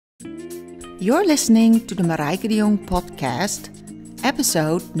You're listening to the Marijke de Jong Podcast,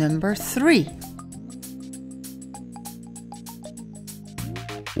 episode number 3.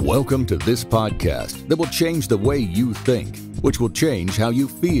 Welcome to this podcast that will change the way you think, which will change how you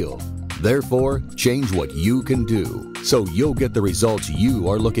feel. Therefore, change what you can do so you'll get the results you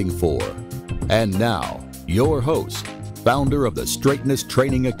are looking for. And now, your host, founder of the Straightness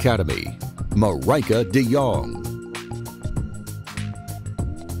Training Academy, Marijke de Jong.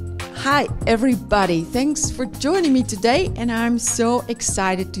 Hi everybody, thanks for joining me today, and I'm so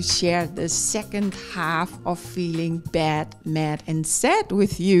excited to share the second half of Feeling Bad, Mad and Sad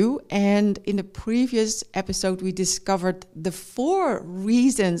with you. And in the previous episode we discovered the 4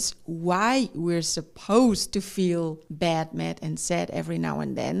 reasons why we're supposed to feel bad, mad and sad every now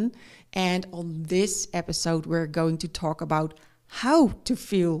and then. And on this episode we're going to talk about how to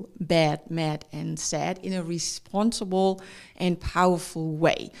feel bad, mad and sad in a responsible and powerful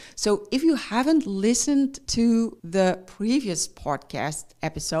way. So if you haven't listened to the previous podcast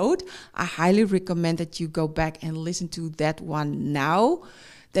episode, I highly recommend that you go back and listen to that one now.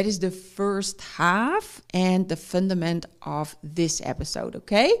 That is the first half and the fundament of this episode,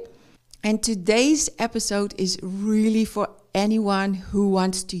 okay? And today's episode is really for anyone who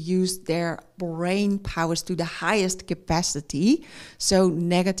wants to use their brain powers to the highest capacity, so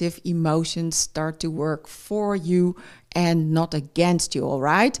negative emotions start to work for you and not against you, all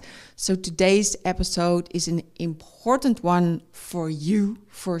right? So today's episode is an important one for you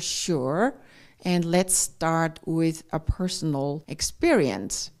for sure. And let's start with a personal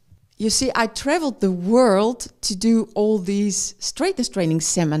experience. You see, I traveled the world to do all these straightness training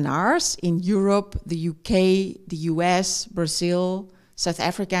seminars in Europe, the UK, the US, Brazil, South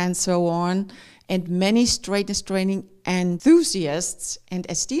Africa, and so on. And many straightness training enthusiasts and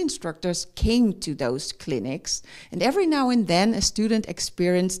ST instructors came to those clinics. And every now and then, a student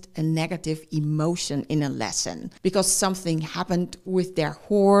experienced a negative emotion in a lesson because something happened with their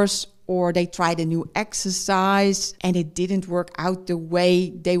horse, or they tried a new exercise and it didn't work out the way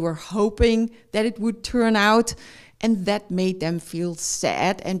they were hoping that it would turn out. And that made them feel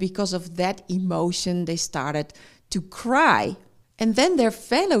sad. And because of that emotion, they started to cry. And then their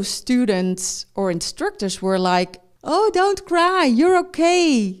fellow students or instructors were like, "Oh, don't cry, you're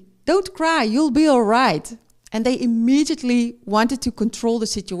okay. Don't cry, you'll be all right." And they immediately wanted to control the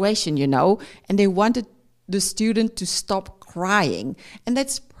situation, and they wanted the student to stop crying. And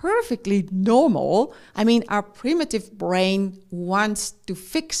that's perfectly normal. I mean, our primitive brain wants to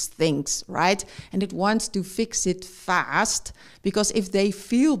fix things, right? And it wants to fix it fast, because if they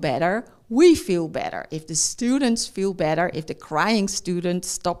feel better, we feel better. If the students feel better, if the crying student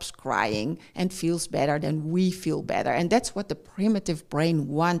stops crying and feels better, then we feel better. And that's what the primitive brain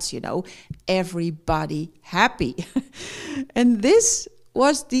wants, everybody happy. And this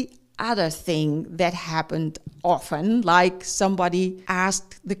was the other thing that happened often, like somebody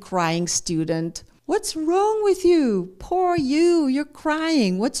asked the crying student, "What's wrong with you? Poor you, you're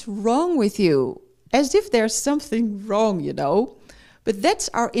crying. What's wrong with you?" As if there's something wrong, But that's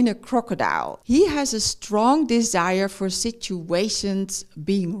our inner crocodile. He has a strong desire for situations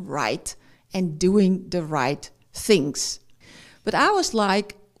being right and doing the right things. But I was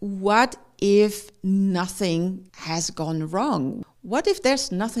like, what if nothing has gone wrong? What if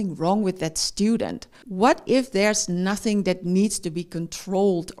there's nothing wrong with that student? What if there's nothing that needs to be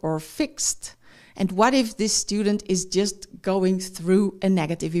controlled or fixed? And what if this student is just going through a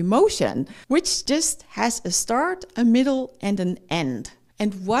negative emotion, which just has a start, a middle, and an end?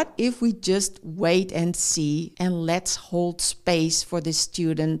 And what if we just wait and see, and let's hold space for the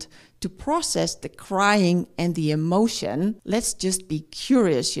student to process the crying and the emotion? Let's just be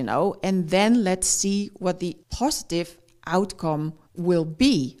curious, and then let's see what the positive outcome will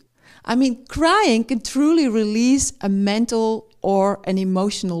be. I mean, crying can truly release a mental or an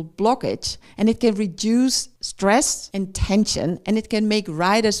emotional blockage, and it can reduce stress and tension, and it can make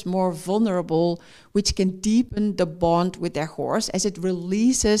riders more vulnerable, which can deepen the bond with their horse as it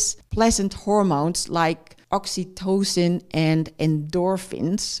releases pleasant hormones like oxytocin and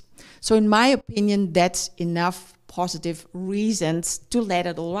endorphins. So in my opinion, that's enough positive reasons to let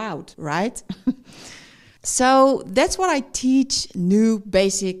it all out, right? So that's what I teach new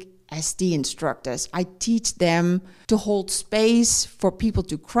basic ST instructors. I teach them to hold space for people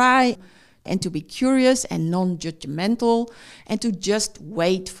to cry and to be curious and non-judgmental and to just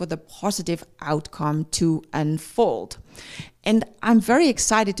wait for the positive outcome to unfold. And I'm very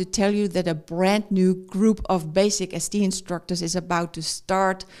excited to tell you that a brand new group of basic ST instructors is about to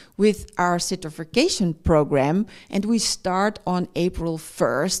start with our certification program. And we start on April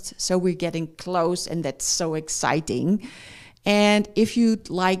 1st. So we're getting close, and that's so exciting. And if you'd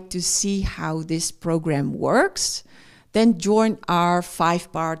like to see how this program works, then join our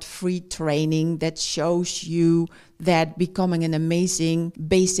 5-part free training that shows you that becoming an amazing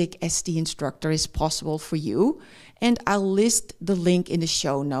basic ST instructor is possible for you. And I'll list the link in the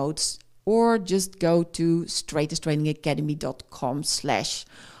show notes, or just go to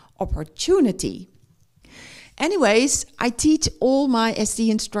straightnesstrainingacademy.com/opportunity. Anyways, I teach all my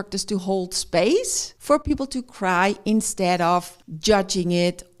ST instructors to hold space for people to cry instead of judging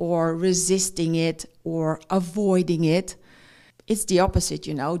it or resisting it or avoiding it. It's the opposite,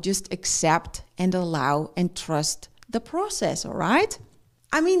 just accept and allow and trust the process, all right?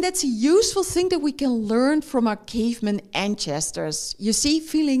 I mean, that's a useful thing that we can learn from our caveman ancestors. You see,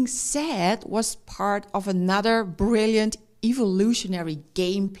 feeling sad was part of another brilliant evolutionary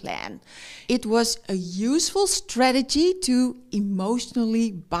game plan. It was a useful strategy to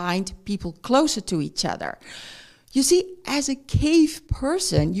emotionally bind people closer to each other. You see, as a cave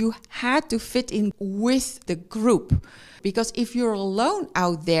person, you had to fit in with the group. Because if you're alone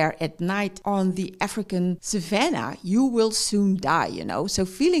out there at night on the African savanna, you will soon die, So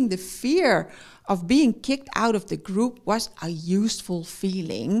feeling the fear of being kicked out of the group was a useful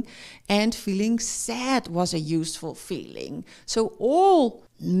feeling, and feeling sad was a useful feeling. So all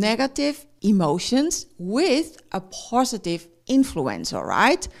negative emotions with a positive influence, all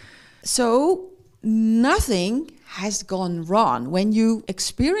right? So nothing has gone wrong. When you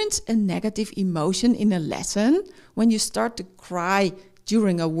experience a negative emotion in a lesson, when you start to cry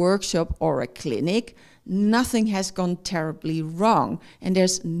during a workshop or a clinic, nothing has gone terribly wrong, and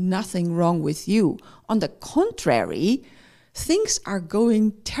there's nothing wrong with you. On the contrary, things are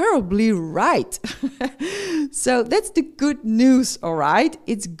going terribly right. So that's the good news, all right?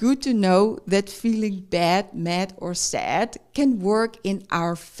 It's good to know that feeling bad, mad, or sad can work in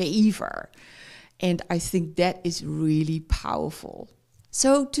our favor. And I think that is really powerful.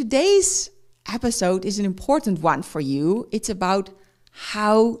 So today's episode is an important one for you. It's about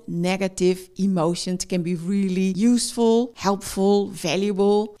how negative emotions can be really useful, helpful,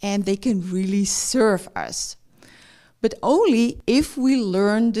 valuable, and they can really serve us. But only if we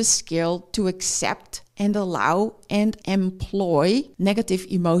learn the skill to accept and allow and employ negative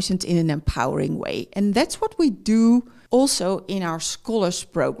emotions in an empowering way. And that's what we do also in our Scholars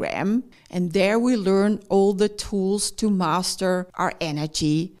program. And there we learn all the tools to master our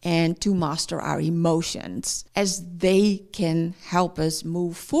energy and to master our emotions, as they can help us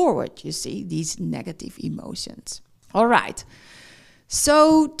move forward, you see, these negative emotions. All right.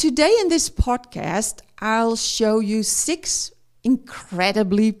 So today in this podcast, I'll show you 6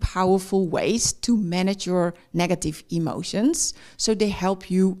 incredibly powerful ways to manage your negative emotions so they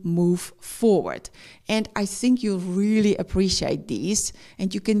help you move forward. And I think you'll really appreciate these,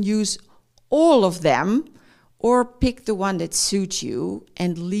 and you can use all of them or pick the one that suits you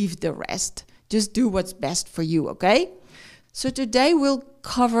and leave the rest. Just do what's best for you, okay? So today we'll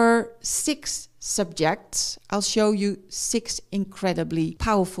cover 6 subjects. I'll show you 6 incredibly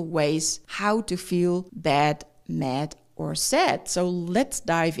powerful ways how to feel bad, mad, or sad. So let's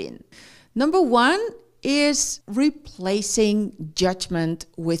dive in. Number 1 is replacing judgment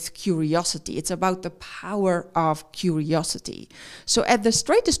with curiosity. It's about the power of curiosity. So at the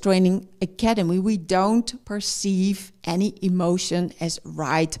Straightness Training Academy, we don't perceive any emotion as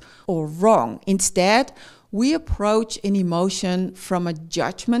right or wrong. Instead, we approach an emotion from a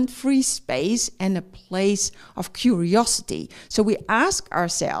judgment-free space and a place of curiosity. So we ask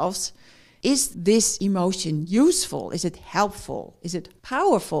ourselves, is this emotion useful? Is it helpful? Is it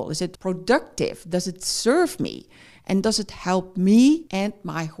powerful? Is it productive? Does it serve me? And does it help me and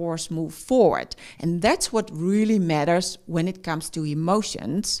my horse move forward? And that's what really matters when it comes to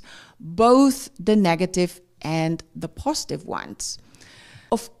emotions, both the negative and the positive ones.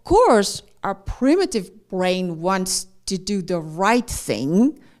 Of course, our primitive brain wants to do the right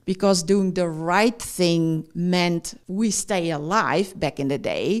thing, because doing the right thing meant we stay alive back in the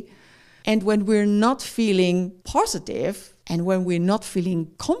day. And when we're not feeling positive and when we're not feeling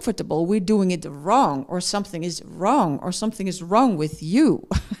comfortable, we're doing it wrong, or something is wrong, or something is wrong with you.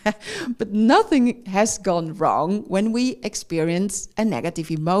 But nothing has gone wrong when we experience a negative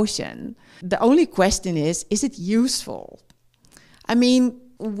emotion. The only question is it useful? I mean,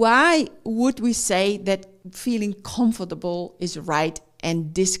 why would we say that feeling comfortable is right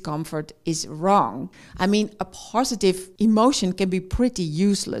and discomfort is wrong? I mean, a positive emotion can be pretty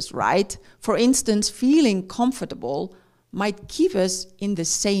useless, right? For instance, feeling comfortable might keep us in the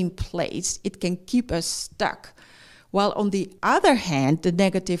same place. It can keep us stuck. While on the other hand, the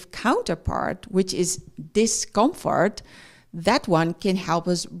negative counterpart, which is discomfort, that one can help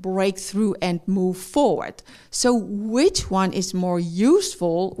us break through and move forward. So which one is more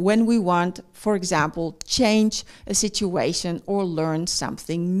useful when we want, for example, change a situation or learn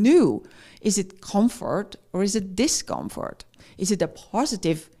something new? Is it comfort or is it discomfort? Is it a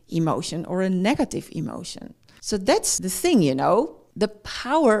positive emotion or a negative emotion? So that's the thing, the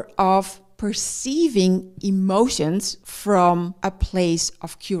power of perceiving emotions from a place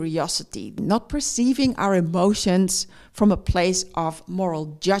of curiosity, not perceiving our emotions from a place of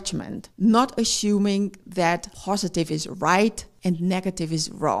moral judgment, not assuming that positive is right and negative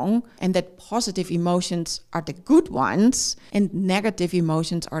is wrong, and that positive emotions are the good ones and negative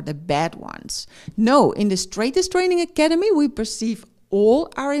emotions are the bad ones. No, in the Straightness Training Academy, we perceive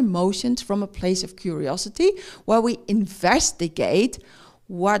all our emotions from a place of curiosity, where we investigate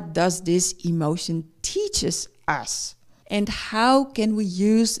what does this emotion teaches us, and how can we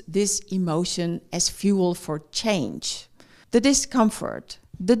use this emotion as fuel for change. The discomfort,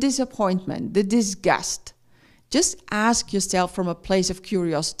 the disappointment, the disgust. Just ask yourself from a place of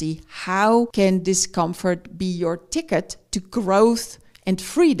curiosity, how can discomfort be your ticket to growth and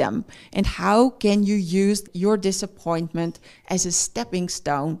freedom? And how can you use your disappointment as a stepping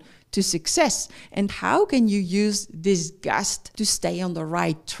stone to success? And how can you use disgust to stay on the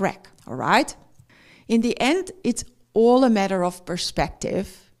right track? All right? In the end, it's all a matter of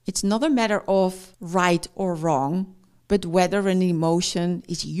perspective. It's not a matter of right or wrong, but whether an emotion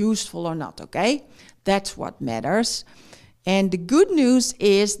is useful or not, okay? That's what matters. And the good news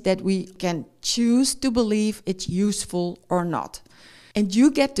is that we can choose to believe it's useful or not. And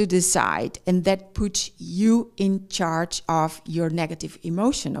you get to decide, and that puts you in charge of your negative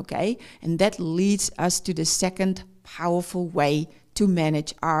emotion, okay? And that leads us to the second powerful way to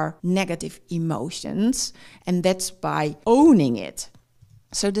manage our negative emotions, and that's by owning it.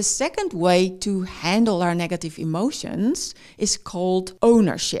 So the second way to handle our negative emotions is called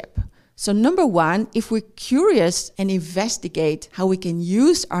ownership. So number one, if we're curious and investigate how we can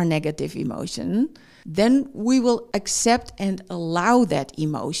use our negative emotion, then we will accept and allow that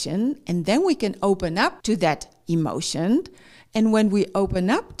emotion, and then we can open up to that emotion. And when we open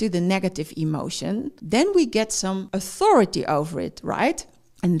up to the negative emotion, then we get some authority over it, right?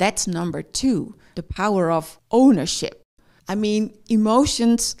 And that's number two, the power of ownership. I mean,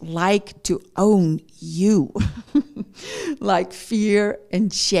 emotions like to own you, like fear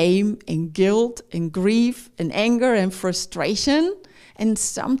and shame and guilt and grief and anger and frustration. And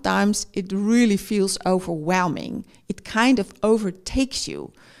sometimes it really feels overwhelming. It kind of overtakes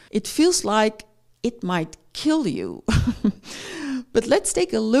you. It feels like it might kill you. But let's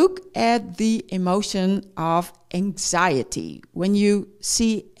take a look at the emotion of anxiety. When you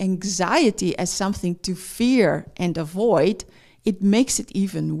see anxiety as something to fear and avoid, it makes it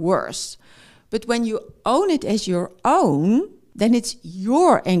even worse. But when you own it as your own, then it's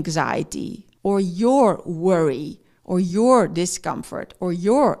your anxiety or your worry or your discomfort or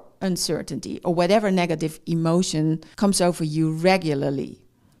your uncertainty or whatever negative emotion comes over you regularly.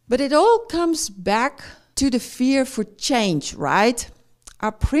 But it all comes back to the fear for change, right?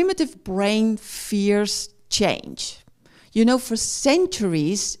 Our primitive brain fears change. For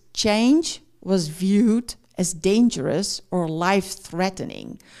centuries, change was viewed as dangerous or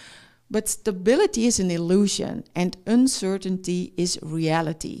life-threatening. But stability is an illusion and uncertainty is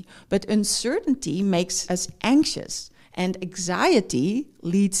reality. But uncertainty makes us anxious and anxiety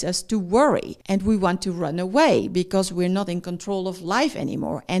leads us to worry. And we want to run away because we're not in control of life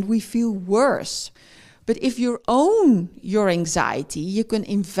anymore and we feel worse. But if you own your anxiety, you can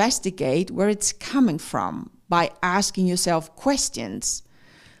investigate where it's coming from by asking yourself questions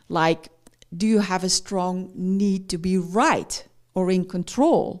like, do you have a strong need to be right or in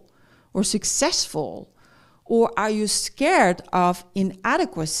control or successful? Or are you scared of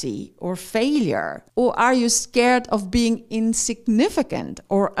inadequacy or failure? Or are you scared of being insignificant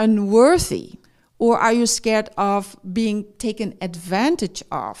or unworthy? Or are you scared of being taken advantage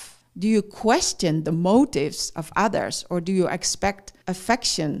of? Do you question the motives of others, or do you expect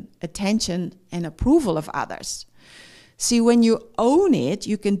affection, attention, and approval of others? See, when you own it,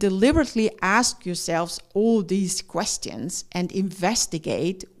 you can deliberately ask yourselves all these questions and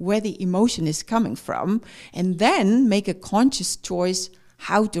investigate where the emotion is coming from, and then make a conscious choice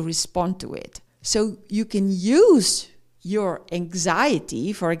how to respond to it. So you can use your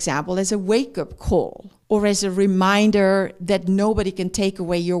anxiety, for example, as a wake-up call, or as a reminder that nobody can take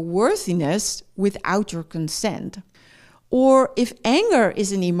away your worthiness without your consent. Or if anger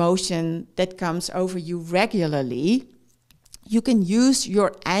is an emotion that comes over you regularly, you can use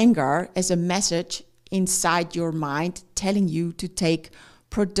your anger as a message inside your mind telling you to take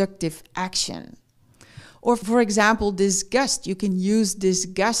productive action. Or for example, disgust. You can use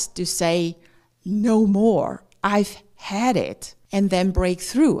disgust to say, no more, I've had it, and then break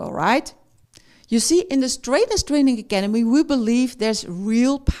through, all right? You see, in the Straightness Training Academy, we believe there's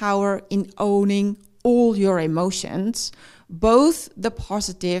real power in owning all your emotions, both the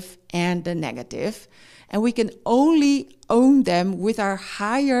positive and the negative. And we can only own them with our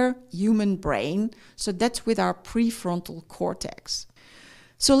higher human brain. So that's with our prefrontal cortex.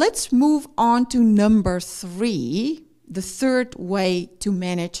 So let's move on to number 3, the third way to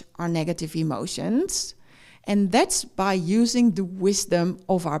manage our negative emotions. And that's by using the wisdom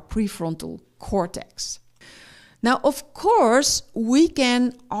of our prefrontal cortex. Now, of course, we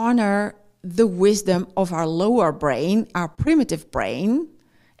can honor the wisdom of our lower brain, our primitive brain,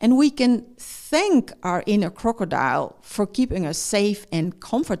 and we can thank our inner crocodile for keeping us safe and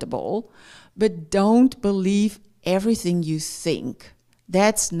comfortable, but don't believe everything you think.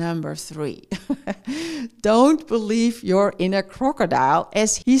 That's number 3. Don't believe your inner crocodile,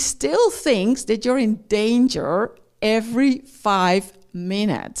 as he still thinks that you're in danger every 5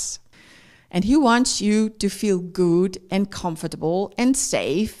 minutes. And he wants you to feel good and comfortable and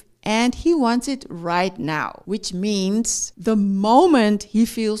safe, and he wants it right now, which means the moment he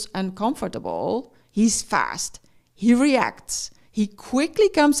feels uncomfortable, he's fast, he reacts. He quickly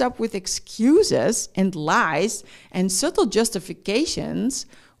comes up with excuses and lies and subtle justifications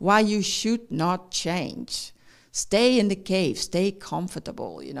why you should not change. Stay in the cave, stay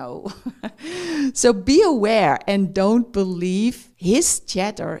comfortable, So be aware and don't believe his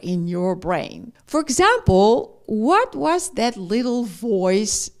chatter in your brain. For example, what was that little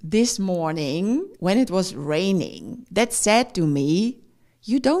voice this morning when it was raining that said to me,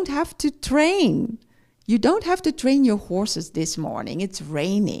 you don't have to train. You don't have to train your horses this morning. It's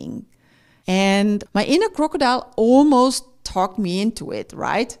raining. And my inner crocodile almost talked me into it,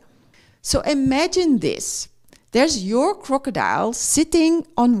 right? So imagine this. There's your crocodile sitting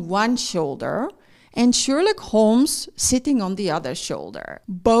on one shoulder and Sherlock Holmes sitting on the other shoulder,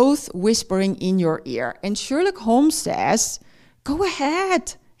 both whispering in your ear. And Sherlock Holmes says, go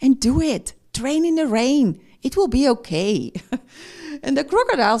ahead and do it. Train in the rain. It will be okay. And the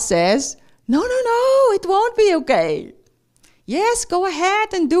crocodile says, no, it won't be okay. Yes, go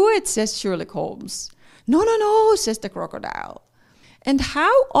ahead and do it, says Sherlock Holmes. No, says the crocodile. And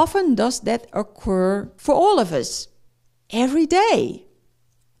how often does that occur for all of us? Every day.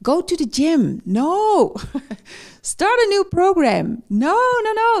 Go to the gym. No. Start a new program. No,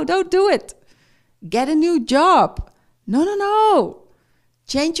 don't do it. Get a new job. No.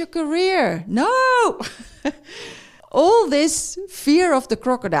 Change your career. No. All this fear of the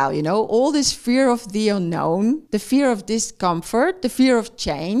crocodile, all this fear of the unknown, the fear of discomfort, the fear of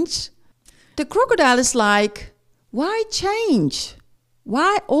change. The crocodile is like, why change?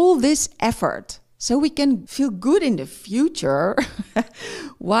 Why all this effort? So we can feel good in the future.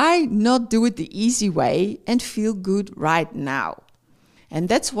 Why not do it the easy way and feel good right now? And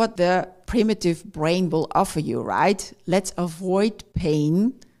that's what the primitive brain will offer you, right? Let's avoid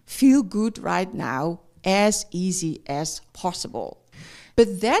pain, feel good right now, as easy as possible.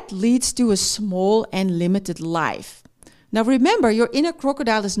 But that leads to a small and limited life. Now remember, your inner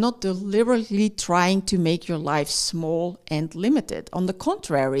crocodile is not deliberately trying to make your life small and limited. On the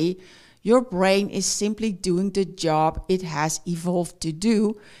contrary, your brain is simply doing the job it has evolved to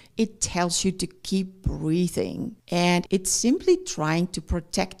do. It tells you to keep breathing, and it's simply trying to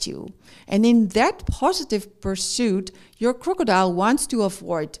protect you. And in that positive pursuit, your crocodile wants to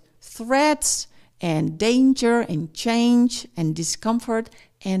avoid threats and danger and change and discomfort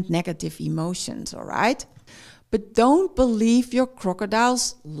and negative emotions, all right? But don't believe your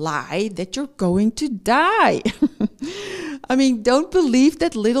crocodile's lie that you're going to die. Don't believe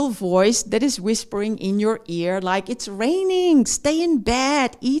that little voice that is whispering in your ear like it's raining, stay in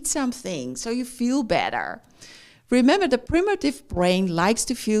bed, eat something so you feel better. Remember, the primitive brain likes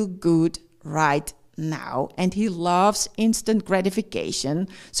to feel good right now, and he loves instant gratification,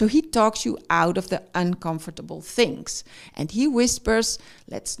 so he talks you out of the uncomfortable things. And he whispers,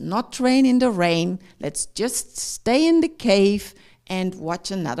 let's not train in the rain, let's just stay in the cave and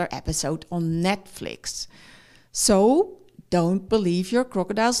watch another episode on Netflix. So don't believe your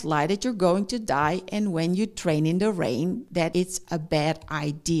crocodile's lie that you're going to die, and when you train in the rain, that it's a bad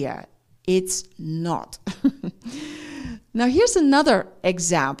idea. It's not. Now here's another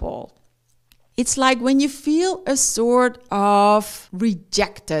example. It's like when you feel a sort of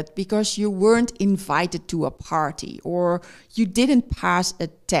rejected because you weren't invited to a party or you didn't pass a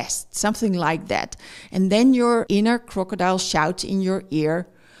test, something like that. And then your inner crocodile shouts in your ear,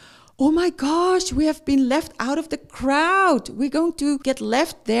 oh my gosh, we have been left out of the crowd. We're going to get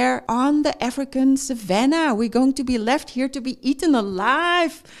left there on the African savannah. We're going to be left here to be eaten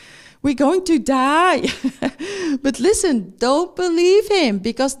alive. We're going to die. But listen, don't believe him,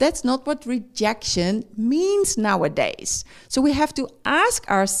 because that's not what rejection means nowadays. So we have to ask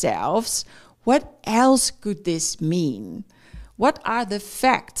ourselves, what else could this mean? What are the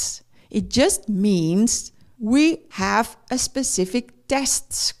facts? It just means we have a specific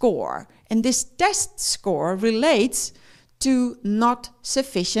test score. And this test score relates to not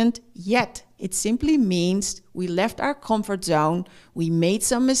sufficient yet. It simply means we left our comfort zone, we made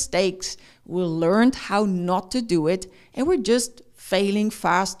some mistakes, we learned how not to do it, and we're just failing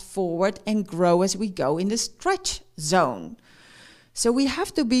fast forward and grow as we go in the stretch zone. So we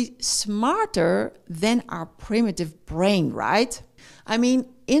have to be smarter than our primitive brain, right? I mean,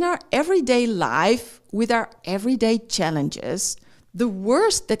 in our everyday life, with our everyday challenges, the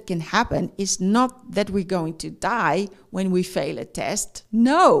worst that can happen is not that we're going to die when we fail a test.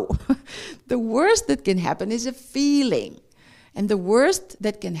 No, the worst that can happen is a feeling. And the worst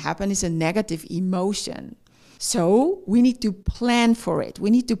that can happen is a negative emotion. So we need to plan for it. We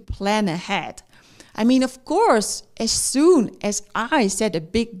need to plan ahead. I mean, of course, as soon as I set a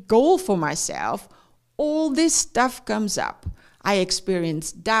big goal for myself, all this stuff comes up. I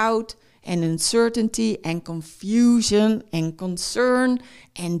experience doubt and uncertainty and confusion and concern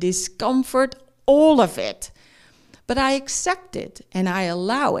and discomfort, all of it. But I accept it and I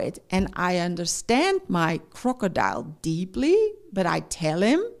allow it and I understand my crocodile deeply, but I tell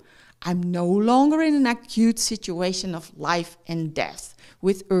him I'm no longer in an acute situation of life and death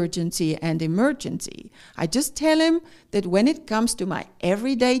with urgency and emergency. I just tell him that when it comes to my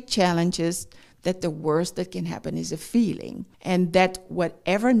everyday challenges, that the worst that can happen is a feeling, and that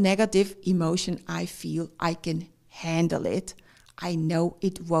whatever negative emotion I feel, I can handle it. I know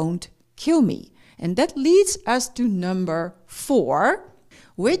it won't kill me. And that leads us to number 4,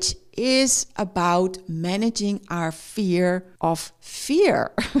 which is about managing our fear of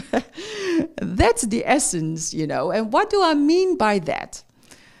fear. That's the essence, And what do I mean by that?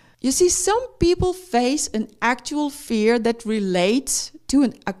 You see, some people face an actual fear that relates to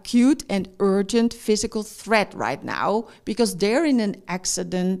an acute and urgent physical threat right now because they're in an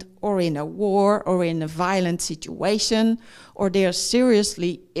accident or in a war or in a violent situation or they're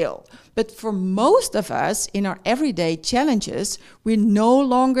seriously ill. But for most of us in our everyday challenges, we're no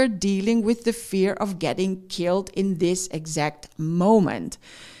longer dealing with the fear of getting killed in this exact moment.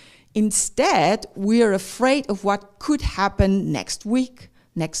 Instead, we're afraid of what could happen next week,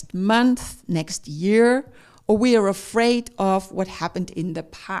 next month, next year, or we are afraid of what happened in the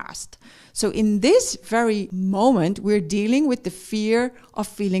past. So in this very moment, we're dealing with the fear of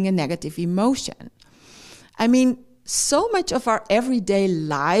feeling a negative emotion. I mean, so much of our everyday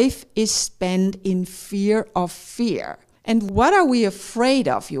life is spent in fear of fear. And what are we afraid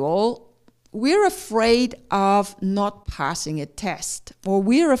of, you all? We're afraid of not passing a test, or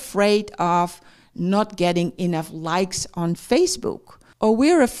we're afraid of not getting enough likes on Facebook. Or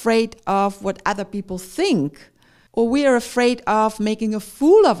we're afraid of what other people think. Or we're afraid of making a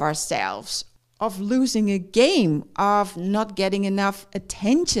fool of ourselves, of losing a game, of not getting enough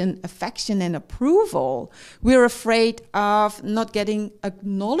attention, affection, and approval. We're afraid of not getting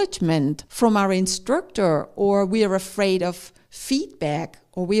acknowledgement from our instructor, or we're afraid of feedback,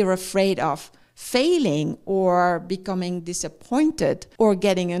 or we're afraid of failing, or becoming disappointed, or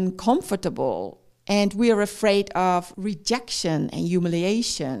getting uncomfortable. And we are afraid of rejection and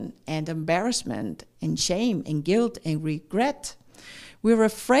humiliation and embarrassment and shame and guilt and regret. We're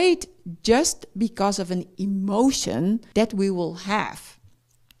afraid just because of an emotion that we will have.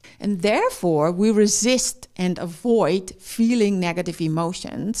 And therefore, we resist and avoid feeling negative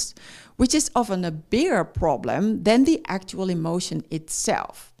emotions, which is often a bigger problem than the actual emotion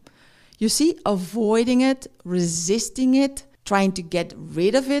itself. You see, avoiding it, resisting it, trying to get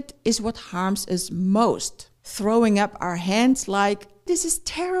rid of it is what harms us most. Throwing up our hands like, this is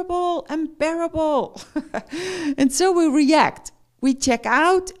terrible, unbearable. And so we react. We check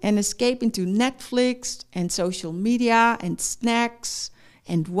out and escape into Netflix and social media and snacks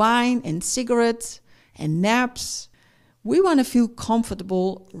and wine and cigarettes and naps. We want to feel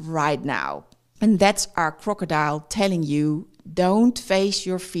comfortable right now. And that's our crocodile telling you, don't face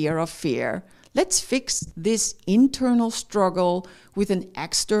your fear of fear. Let's fix this internal struggle with an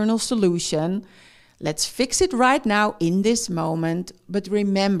external solution. Let's fix it right now in this moment. But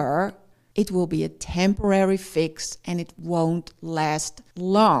remember, it will be a temporary fix and it won't last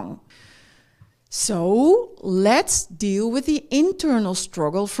long. So let's deal with the internal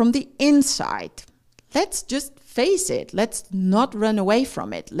struggle from the inside. Let's just face it. Let's not run away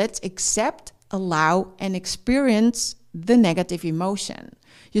from it. Let's accept, allow, and experience the negative emotion.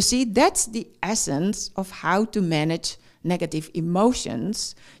 You see, that's the essence of how to manage negative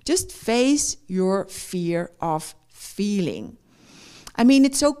emotions. Just face your fear of feeling. I mean,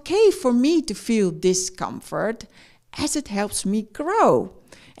 it's okay for me to feel discomfort as it helps me grow.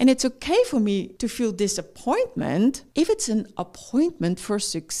 And it's okay for me to feel disappointment if it's an appointment for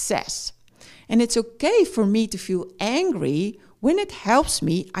success. And it's okay for me to feel angry when it helps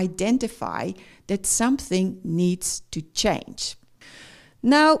me identify that something needs to change.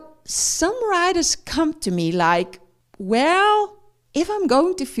 Now, some writers come to me like, well, if I'm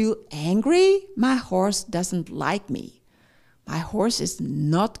going to feel angry, my horse doesn't like me. My horse is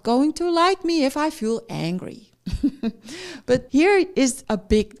not going to like me if I feel angry. But here is a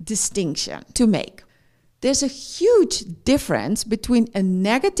big distinction to make. There's a huge difference between a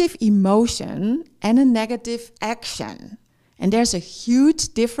negative emotion and a negative action. And there's a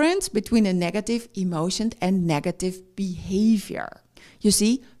huge difference between a negative emotion and negative behavior. You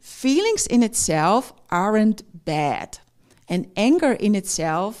see, feelings in itself aren't bad. And anger in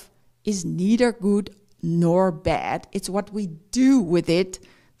itself is neither good nor bad. It's what we do with it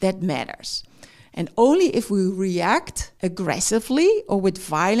that matters. And only if we react aggressively or with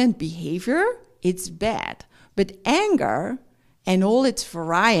violent behavior, it's bad. But anger and all its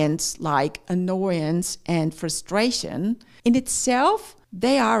variants like annoyance and frustration, in itself,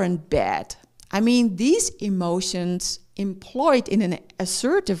 they aren't bad. I mean, these emotions employed in an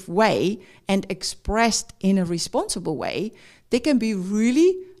assertive way and expressed in a responsible way, they can be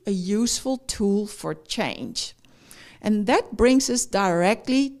really a useful tool for change. And that brings us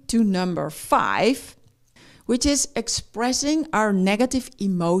directly to number 5, which is expressing our negative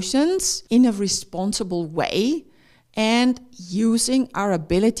emotions in a responsible way and using our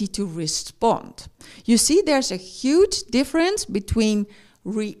ability to respond. You see, there's a huge difference between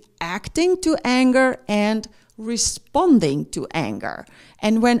reacting to anger and responding to anger.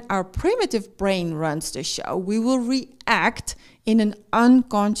 And when our primitive brain runs the show, we will react in an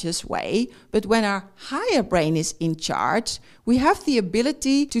unconscious way. But when our higher brain is in charge, we have the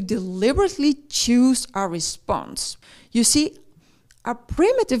ability to deliberately choose our response. You see, our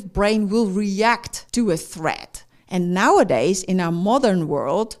primitive brain will react to a threat. And nowadays, in our modern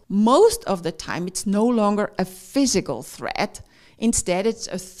world, most of the time it's no longer a physical threat. Instead, it's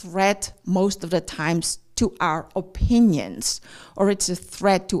a threat most of the times to our opinions, or it's a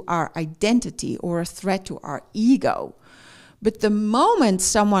threat to our identity, or a threat to our ego. But the moment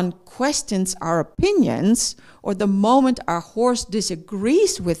someone questions our opinions, or the moment our horse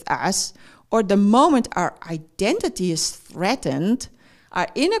disagrees with us, or the moment our identity is threatened, our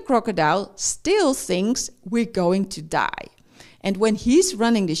inner crocodile still thinks we're going to die. And when he's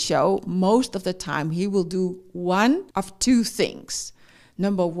running the show, most of the time he will do one of two things.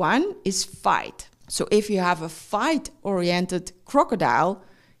 Number one is fight. So if you have a fight-oriented crocodile,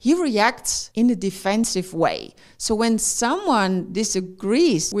 he reacts in a defensive way. So when someone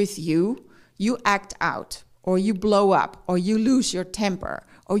disagrees with you, you act out, or you blow up, or you lose your temper,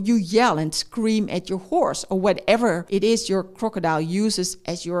 or you yell and scream at your horse, or whatever it is your crocodile uses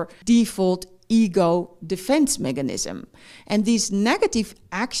as your default ego defense mechanism. And these negative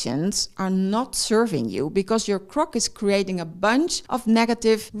actions are not serving you because your croc is creating a bunch of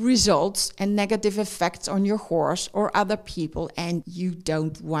negative results and negative effects on your horse or other people, and you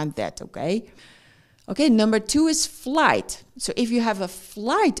don't want that, okay? Okay, number 2 is flight. So if you have a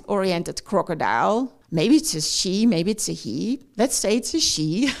flight-oriented crocodile, maybe it's a she, maybe it's a he, let's say it's a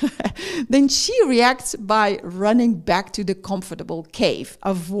she, then she reacts by running back to the comfortable cave,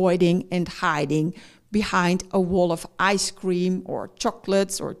 avoiding and hiding behind a wall of ice cream or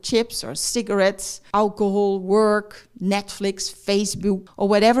chocolates or chips or cigarettes, alcohol, work, Netflix, Facebook, or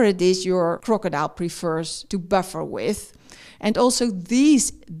whatever it is your crocodile prefers to buffer with. And also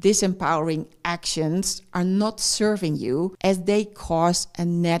these disempowering actions are not serving you as they cause a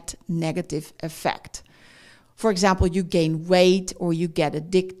net negative effect. For example, you gain weight or you get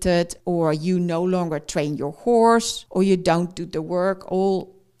addicted or you no longer train your horse or you don't do the work,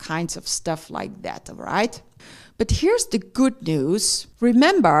 all kinds of stuff like that, all right? But here's the good news.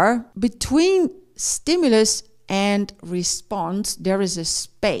 Remember, between stimulus and response, there is a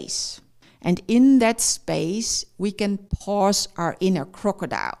space. And in that space, we can pause our inner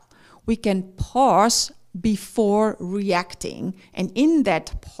crocodile. We can pause before reacting. And in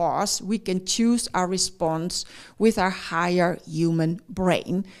that pause, we can choose our response with our higher human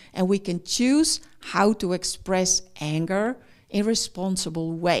brain. And we can choose how to express anger in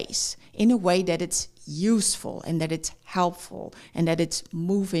responsible ways, in a way that it's useful and that it's helpful and that it's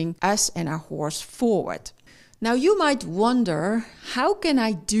moving us and our horse forward. Now you might wonder, how can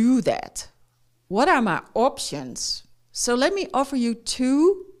I do that? What are my options? So let me offer you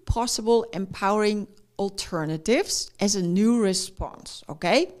 2 possible empowering alternatives as a new response,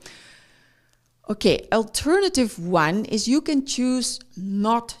 okay? Okay, alternative 1 is you can choose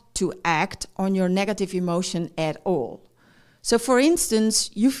not to act on your negative emotion at all. So for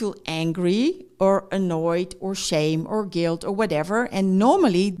instance, you feel angry or annoyed or shame or guilt or whatever, and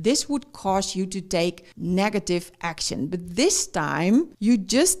normally this would cause you to take negative action. But this time, you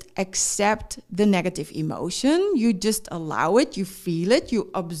just accept the negative emotion, you just allow it, you feel it, you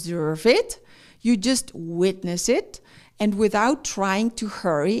observe it, you just witness it, and without trying to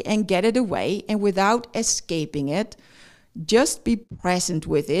hurry and get it away and without escaping it, just be present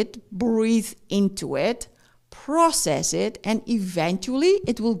with it, breathe into it, process it, and eventually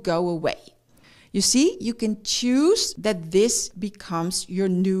it will go away. You see, you can choose that this becomes your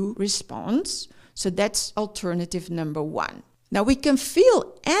new response. So that's alternative number 1. Now we can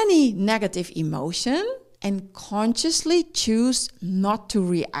feel any negative emotion and consciously choose not to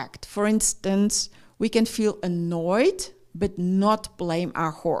react. For instance, we can feel annoyed but not blame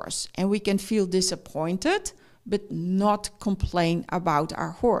our horse. And we can feel disappointed but not complain about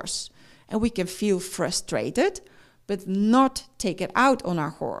our horse. And we can feel frustrated, but not take it out on our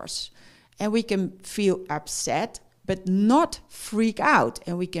horse. And we can feel upset, but not freak out.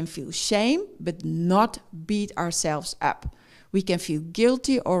 And we can feel shame, but not beat ourselves up. We can feel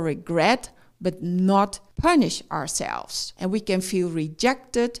guilty or regret, but not punish ourselves. And we can feel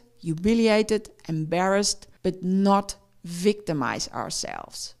rejected, humiliated, embarrassed, but not victimize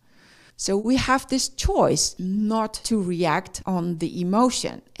ourselves. So we have this choice not to react on the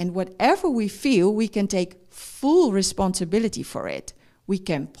emotion. And whatever we feel, we can take full responsibility for it. We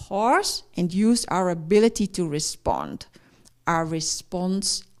can pause and use our ability to respond. Our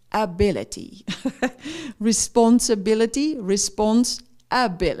responsibility.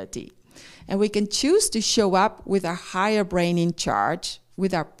 Responsibility. And we can choose to show up with our higher brain in charge,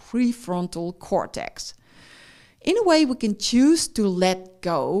 with our prefrontal cortex. In a way, we can choose to let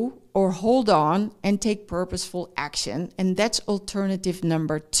go or hold on and take purposeful action. And that's alternative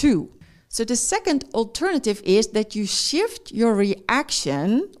number 2. So the second alternative is that you shift your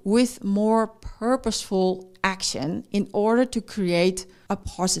reaction with more purposeful action in order to create a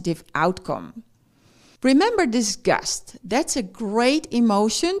positive outcome. Remember disgust. That's a great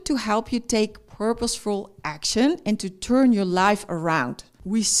emotion to help you take purposeful action and to turn your life around.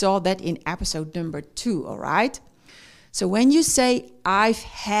 We saw that in episode number 2, all right? So when you say, I've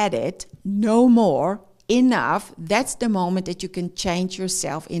had it, no more, enough, that's the moment that you can change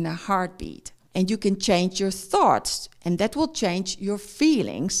yourself in a heartbeat. And you can change your thoughts, and that will change your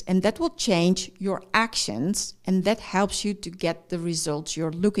feelings, and that will change your actions, and that helps you to get the results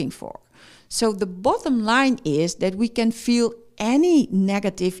you're looking for. So the bottom line is that we can feel any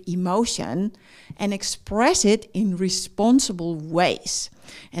negative emotion and express it in responsible ways.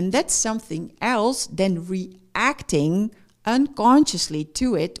 And that's something else than reacting unconsciously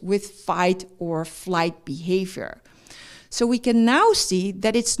to it with fight or flight behavior. So we can now see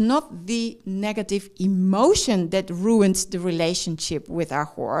that it's not the negative emotion that ruins the relationship with our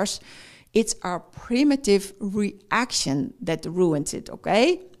horse. It's our primitive reaction that ruins it,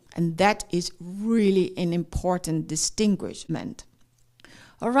 okay? And that is really an important distinguishment.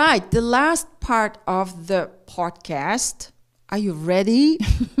 All right, the last part of the podcast. Are you ready?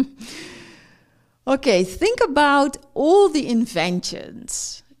 Okay, think about all the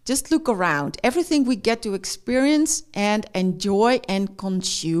inventions. Just look around. Everything we get to experience and enjoy and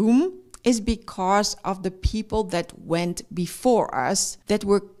consume is because of the people that went before us that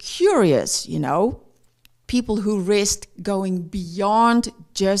were curious, People who risked going beyond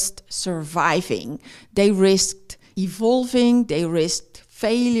just surviving. They risked evolving, they risked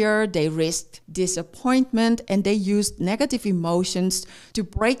failure, they risked disappointment, and they used negative emotions to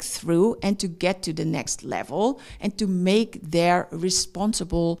break through and to get to the next level and to make their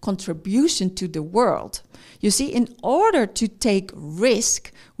responsible contribution to the world. You see, in order to take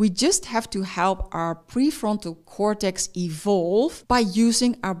risk, we just have to help our prefrontal cortex evolve by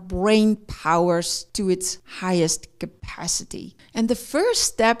using our brain powers to its highest capacity. And the first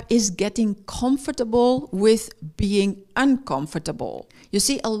step is getting comfortable with being uncomfortable. You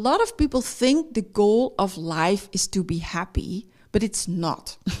see, a lot of people think the goal of life is to be happy, but it's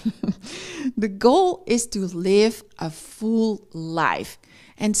not. The goal is to live a full life.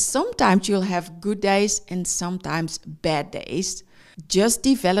 And sometimes you'll have good days and sometimes bad days. Just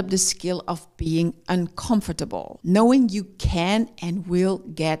develop the skill of being uncomfortable. Knowing you can and will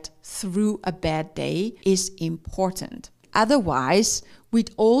get through a bad day is important. Otherwise,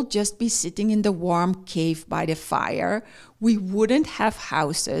 we'd all just be sitting in the warm cave by the fire. We wouldn't have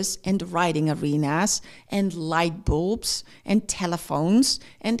houses and riding arenas and light bulbs and telephones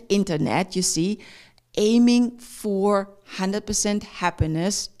and internet, you see. Aiming for 100%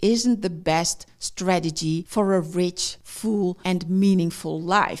 happiness isn't the best strategy for a rich, full, and meaningful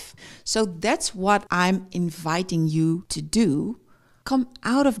life. So that's what I'm inviting you to do. Come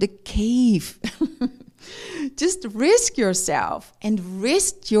out of the cave. Just risk yourself and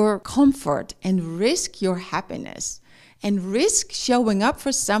risk your comfort and risk your happiness and risk showing up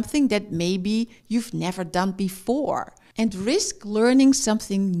for something that maybe you've never done before and risk learning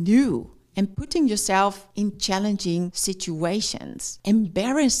something new and putting yourself in challenging situations,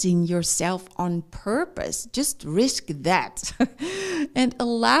 embarrassing yourself on purpose. Just risk that and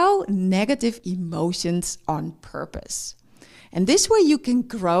allow negative emotions on purpose. And this way you can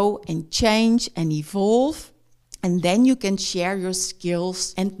grow and change and evolve, and then you can share your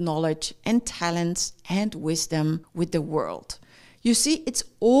skills and knowledge and talents and wisdom with the world. You see, it's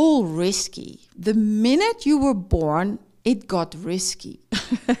all risky. The minute you were born, it got risky.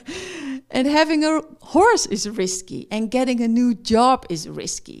 And having a horse is risky, and getting a new job is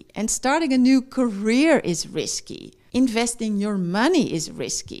risky, and starting a new career is risky. Investing your money is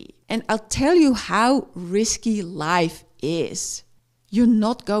risky. And I'll tell you how risky life is. You're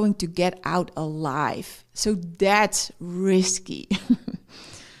not going to get out alive. So that's risky.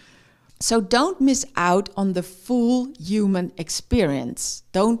 So don't miss out on the full human experience.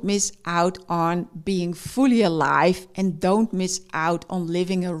 Don't miss out on being fully alive, and don't miss out on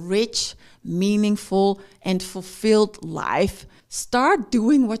living a rich, meaningful, and fulfilled life. Start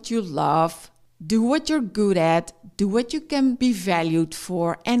doing what you love. Do what you're good at. Do what you can be valued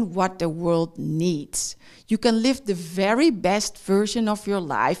for and what the world needs. You can live the very best version of your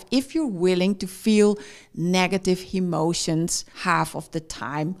life if you're willing to feel negative emotions half of the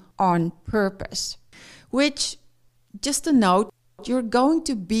time on purpose. Which, just a note, you're going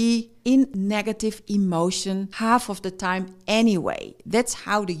to be in negative emotion half of the time anyway. That's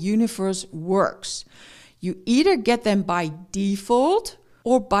how the universe works. You either get them by default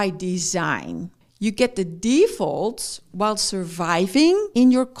or by design. You get the defaults while surviving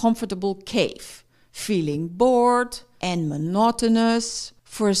in your comfortable cave, feeling bored and monotonous.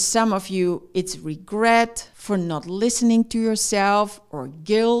 For some of you, it's regret for not listening to yourself or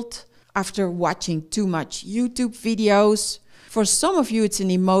guilt after watching too much YouTube videos. For some of you, it's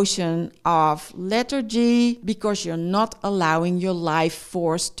an emotion of lethargy because you're not allowing your life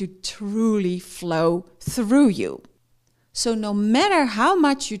force to truly flow through you. So no matter how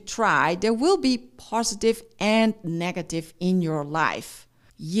much you try, there will be positive and negative in your life,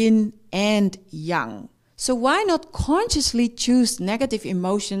 yin and yang. So why not consciously choose negative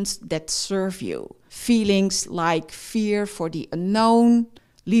emotions that serve you? Feelings like fear for the unknown,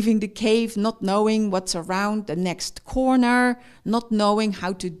 leaving the cave, not knowing what's around the next corner, not knowing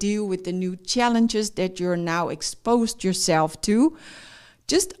how to deal with the new challenges that you're now exposed yourself to.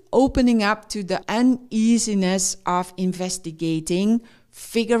 Just opening up to the uneasiness of investigating,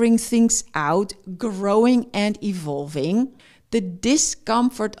 figuring things out, growing and evolving. The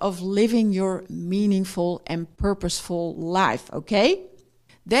discomfort of living your meaningful and purposeful life, okay?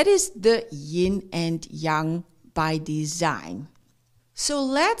 That is the yin and yang by design. So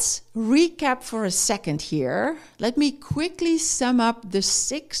let's recap for a second here. Let me quickly sum up the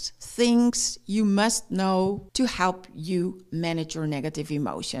 6 things you must know to help you manage your negative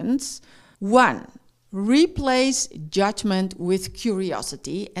emotions. 1, replace judgment with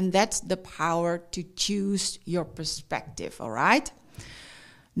curiosity, and that's the power to choose your perspective, all right?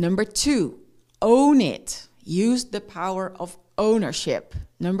 Number 2, own it. Use the power of ownership.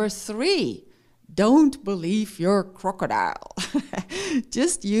 Number 3, don't believe your crocodile.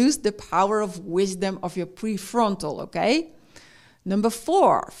 Just use the power of wisdom of your prefrontal, okay? Number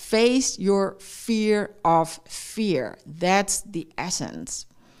 4, face your fear of fear. That's the essence.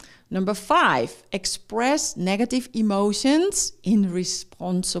 Number 5, express negative emotions in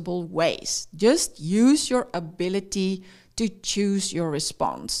responsible ways. Just use your ability to choose your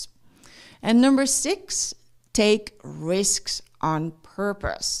response. And number 6, take risks on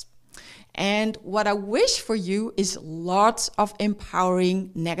purpose. And what I wish for you is lots of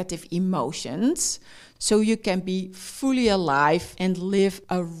empowering negative emotions so you can be fully alive and live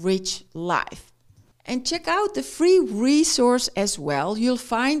a rich life. And check out the free resource as well. You'll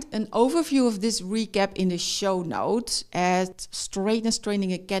find an overview of this recap in the show notes at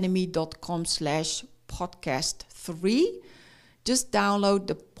straightnesstrainingacademy.com/podcast3. just download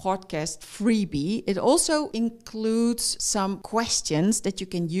the podcast freebie. It also includes some questions that you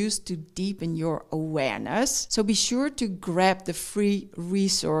can use to deepen your awareness. So be sure to grab the free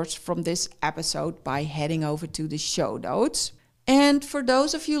resource from this episode by heading over to the show notes. And for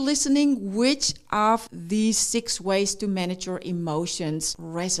those of you listening, which of these 6 ways to manage your emotions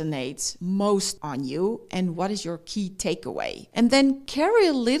resonates most on you? And what is your key takeaway? And then carry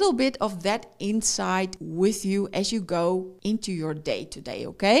a little bit of that insight with you as you go into your day today,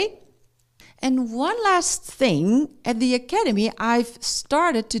 okay? And one last thing, at the Academy, I've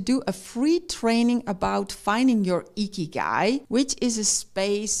started to do a free training about finding your Ikigai, which is a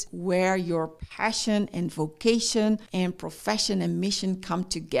space where your passion and vocation and profession and mission come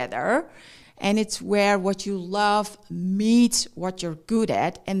together. And it's where what you love meets what you're good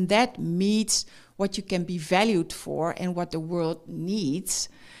at, and that meets what you can be valued for and what the world needs.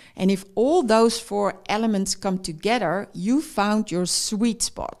 And if all those 4 elements come together, you found your sweet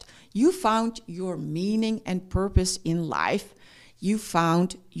spot. You found your meaning and purpose in life. You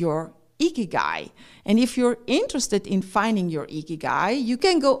found your Ikigai. And if you're interested in finding your Ikigai, you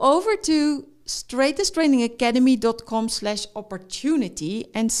can go over to straightnesstrainingacademy.com/opportunity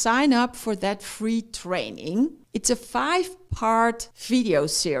and sign up for that free training. It's a 5-part video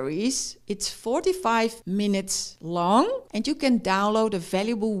series. It's 45 minutes long, and you can download a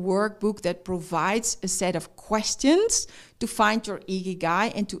valuable workbook that provides a set of questions to find your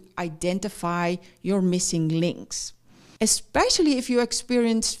Ikigai and to identify your missing links. Especially if you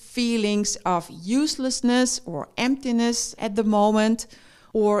experience feelings of uselessness or emptiness at the moment,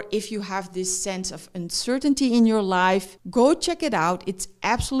 or if you have this sense of uncertainty in your life, go check it out. It's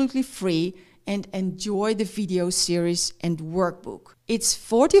absolutely free, and enjoy the video series and workbook. It's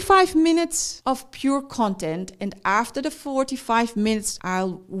 45 minutes of pure content, and after the 45 minutes, I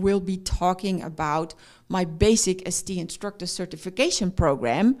will be talking about my basic ST instructor certification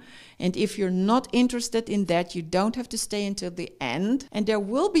program. And if you're not interested in that, you don't have to stay until the end. And there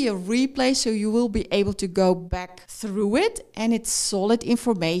will be a replay, so you will be able to go back through it. And it's solid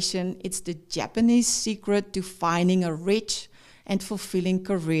information. It's the Japanese secret to finding a rich and fulfilling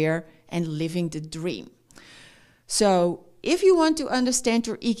career and living the dream. So if you want to understand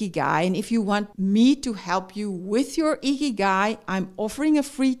your Ikigai, and if you want me to help you with your Ikigai, I'm offering a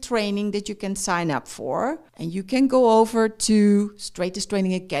free training that you can sign up for. And you can go over to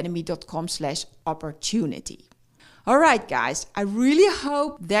straightnesstrainingacademy.com/opportunity. All right, guys, I really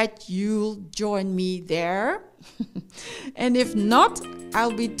hope that you'll join me there. And if not,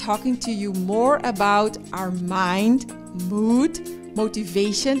 I'll be talking to you more about our mind, mood,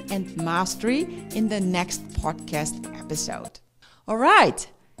 motivation, and mastery in the next podcast episode. All right,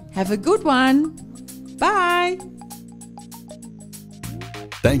 have a good one. Bye.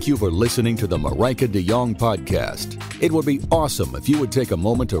 Thank you for listening to the Marijke de Jong Podcast. It would be awesome if you would take a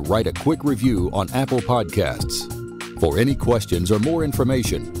moment to write a quick review on Apple Podcasts. For any questions or more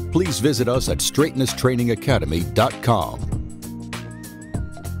information, please visit us at straightnesstrainingacademy.com.